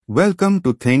Welcome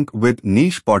to Think with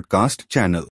Niche podcast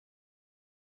channel.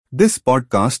 This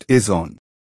podcast is on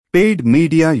paid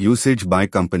media usage by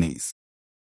companies.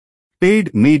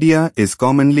 Paid media is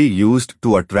commonly used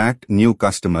to attract new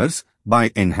customers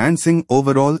by enhancing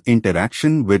overall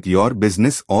interaction with your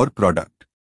business or product.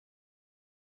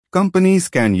 Companies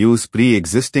can use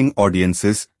pre-existing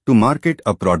audiences to market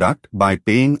a product by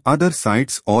paying other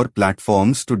sites or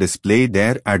platforms to display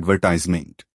their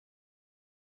advertisement.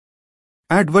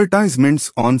 Advertisements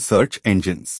on search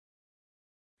engines.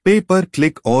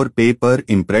 Pay-per-click or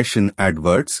pay-per-impression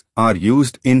adverts are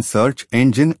used in search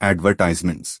engine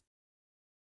advertisements.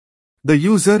 The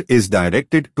user is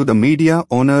directed to the media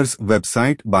owner's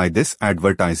website by this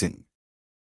advertising.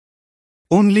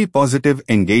 Only positive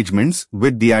engagements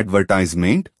with the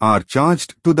advertisement are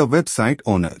charged to the website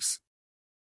owners.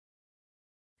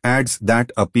 Ads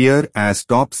that appear as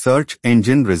top search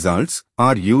engine results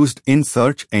are used in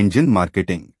search engine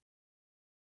marketing.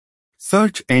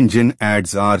 Search engine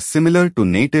ads are similar to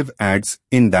native ads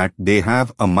in that they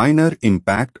have a minor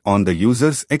impact on the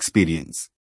user's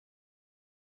experience.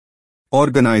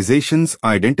 Organizations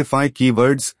identify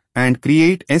keywords and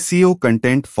create SEO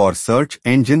content for search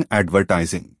engine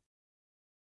advertising.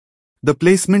 The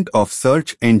placement of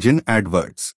search engine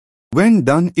adverts, when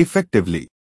done effectively,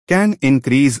 can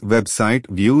increase website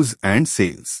views and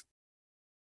sales.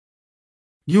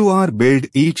 You are billed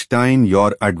each time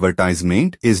your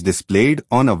advertisement is displayed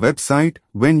on a website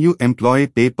when you employ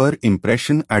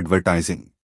pay-per-impression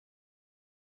advertising,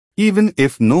 even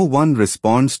if no one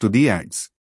responds to the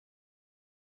ads.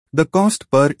 The cost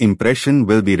per impression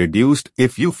will be reduced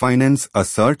if you finance a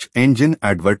search engine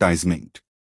advertisement.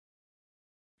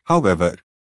 However,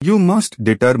 you must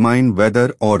determine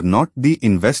whether or not the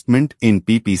investment in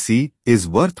PPC is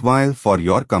worthwhile for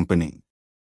your company.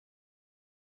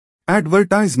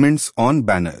 Advertisements on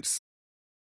banners.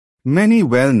 Many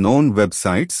well-known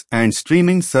websites and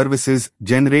streaming services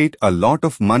generate a lot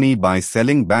of money by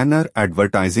selling banner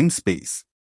advertising space.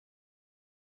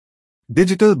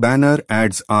 Digital banner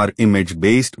ads are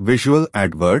image-based visual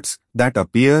adverts that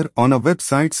appear on a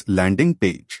website's landing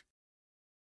page.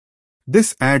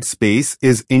 This ad space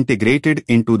is integrated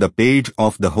into the page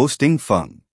of the hosting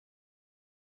firm.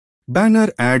 Banner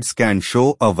ads can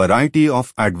show a variety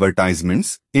of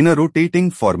advertisements in a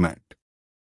rotating format.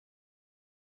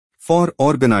 For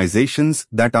organizations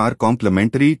that are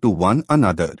complementary to one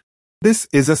another, this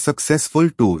is a successful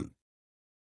tool.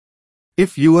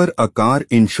 If you are a car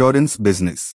insurance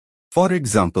business, for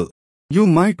example, you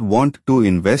might want to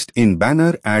invest in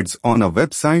banner ads on a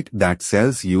website that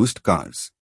sells used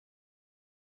cars.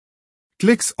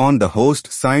 Clicks on the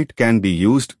host site can be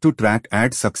used to track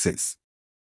ad success.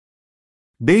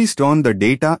 Based on the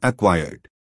data acquired,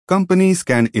 companies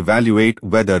can evaluate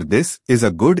whether this is a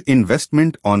good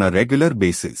investment on a regular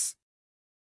basis.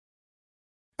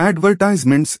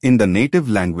 Advertisements in the native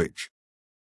language.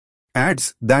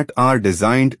 Ads that are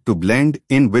designed to blend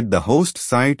in with the host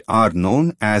site are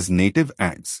known as native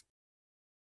ads.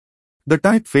 The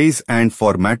typeface and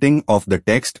formatting of the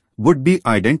text would be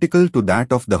identical to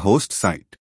that of the host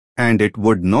site, and it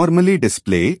would normally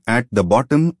display at the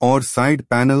bottom or side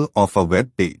panel of a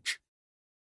web page.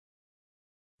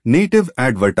 Native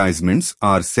advertisements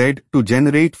are said to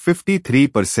generate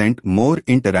 53% more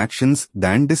interactions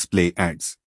than display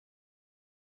ads.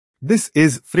 This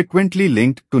is frequently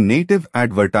linked to native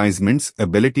advertisements'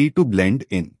 ability to blend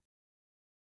in.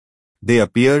 They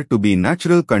appear to be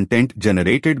natural content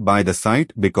generated by the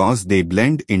site because they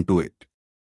blend into it.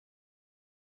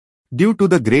 Due to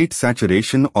the great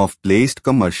saturation of placed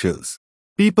commercials,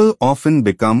 people often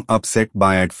become upset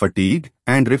by ad fatigue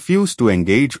and refuse to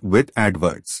engage with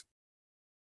adverts.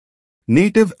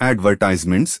 Native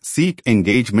advertisements seek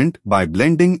engagement by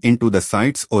blending into the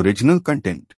site's original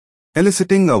content,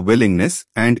 eliciting a willingness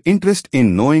and interest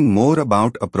in knowing more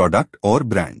about a product or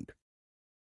brand.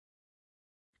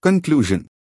 Conclusion.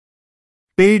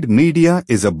 Paid media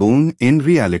is a boon in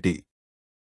reality.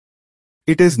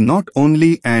 It is not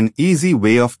only an easy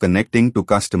way of connecting to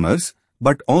customers,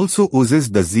 but also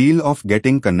oozes the zeal of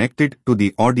getting connected to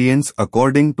the audience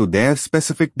according to their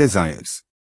specific desires.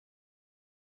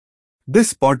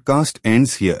 This podcast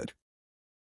ends here.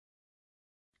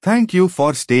 Thank you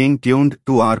for staying tuned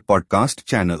to our podcast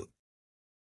channel.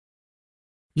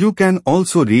 You can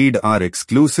also read our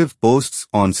exclusive posts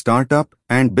on startup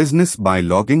and business by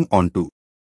logging on to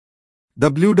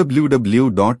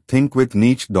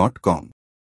www.thinkwithniche.com.